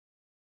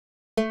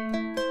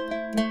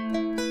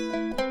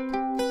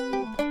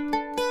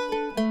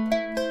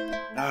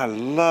I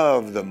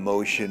love the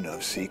motion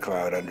of Sea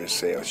Cloud under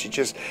sail.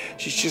 She's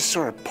just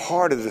sort of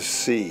part of the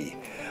sea.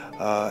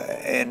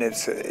 And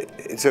it's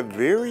a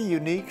very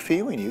unique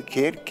feeling. You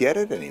can't get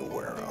it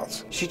anywhere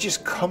else. She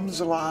just comes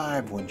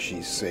alive when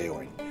she's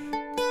sailing.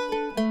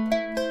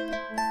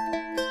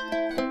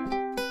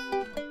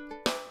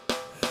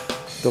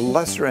 The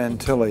Lesser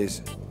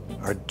Antilles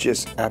are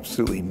just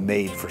absolutely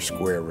made for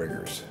square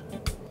riggers.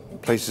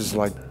 Places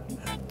like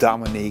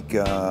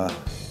Dominica,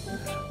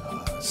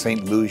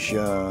 St.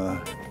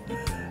 Lucia,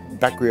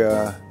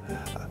 Bequia,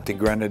 the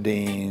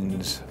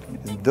Grenadines.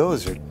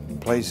 Those are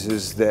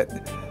places that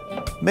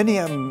many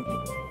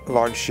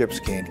large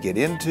ships can't get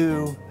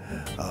into.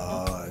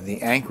 The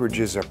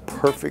anchorages are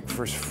perfect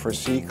for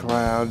Sea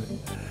Cloud.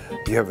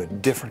 You have a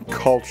different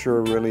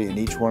culture really in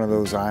each one of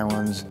those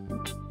islands.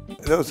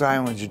 Those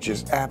islands are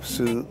just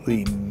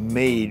absolutely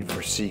made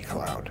for Sea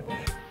Cloud.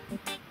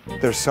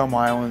 There's some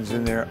islands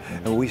in there,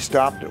 and we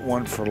stopped at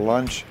one for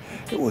lunch.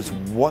 It was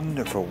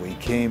wonderful. We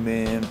came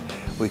in,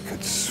 we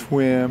could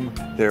swim.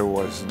 There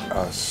wasn't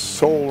a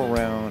soul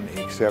around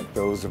except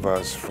those of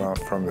us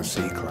from the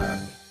Sea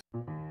Cloud.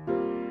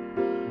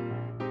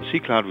 The Sea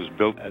Cloud was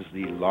built as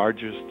the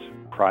largest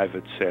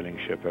private sailing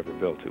ship ever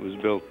built. It was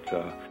built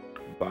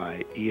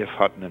by E.F.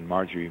 Hutton and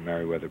Marjorie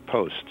Merriweather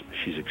Post.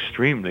 She's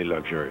extremely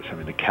luxurious. I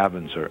mean, the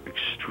cabins are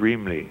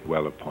extremely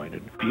well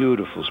appointed.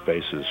 Beautiful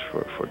spaces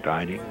for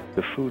dining.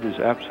 The food is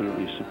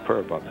absolutely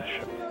superb on this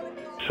ship.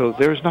 So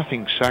there's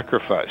nothing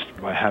sacrificed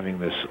by having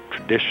this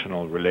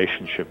traditional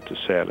relationship to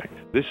sailing.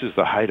 This is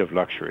the height of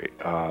luxury,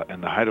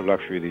 and the height of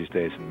luxury these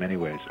days in many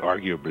ways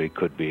arguably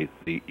could be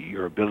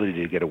your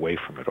ability to get away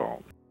from it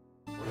all.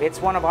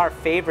 It's one of our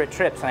favorite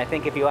trips, and I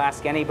think if you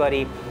ask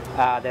anybody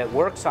that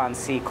works on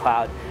Sea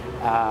Cloud,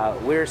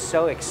 we're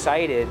so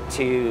excited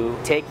to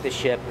take the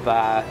ship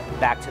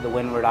back to the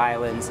Windward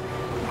Islands.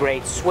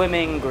 Great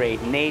swimming,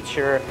 great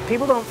nature.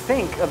 People don't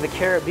think of the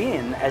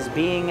Caribbean as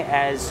being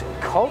as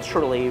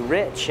culturally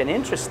rich and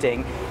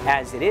interesting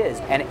as it is.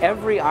 And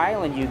every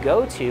island you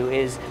go to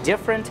is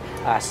different.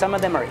 Some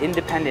of them are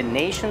independent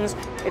nations.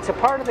 It's a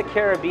part of the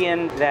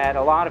Caribbean that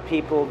a lot of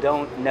people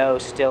don't know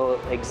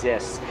still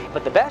exists.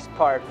 But the best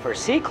part for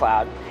Sea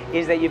Cloud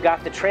is that you've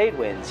got the trade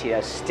winds,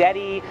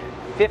 steady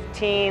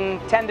 10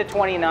 to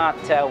 20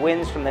 knot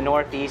winds from the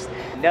northeast.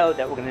 Know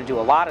that we're going to do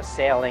a lot of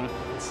sailing,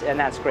 and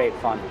that's great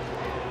fun.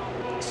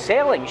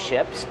 Sailing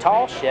ships,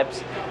 tall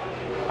ships,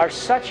 are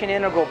such an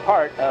integral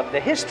part of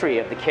the history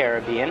of the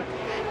Caribbean.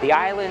 The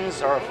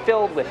islands are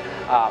filled with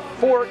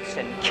forts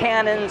and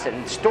cannons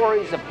and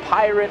stories of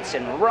pirates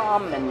and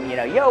rum, and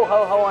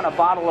yo-ho-ho on a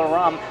bottle of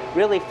rum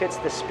really fits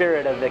the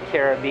spirit of the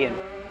Caribbean.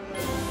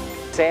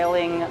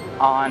 Sailing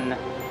on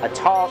a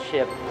tall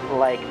ship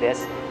like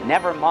this,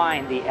 never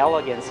mind the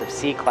elegance of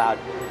Sea Cloud,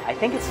 I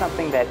think it's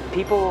something that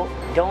people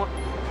don't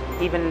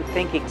even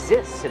think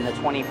exists in the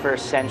 21st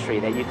century,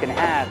 that you can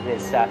have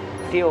this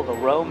feel the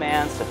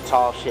romance of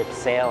tall ship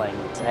sailing.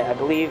 I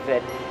believe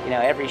that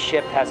every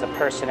ship has a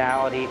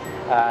personality.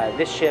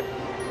 This ship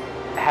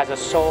has a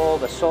soul.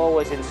 The soul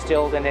was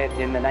instilled in it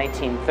in the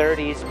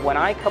 1930s. When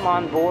I come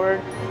on board,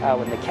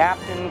 when the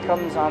captain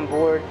comes on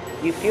board,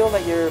 you feel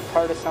that you're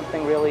part of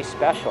something really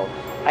special.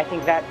 I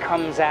think that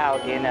comes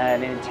out in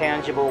an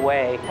intangible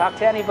way. Talk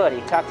to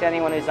anybody, talk to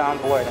anyone who's on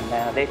board,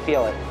 and they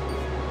feel it.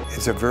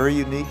 It's a very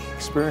unique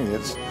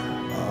experience,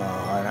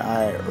 and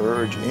I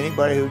urge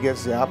anybody who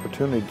gets the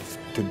opportunity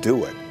to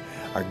do it.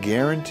 I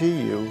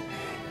guarantee you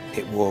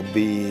it will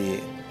be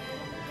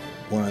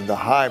one of the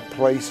high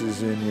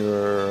places in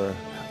your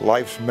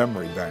life's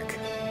memory bank.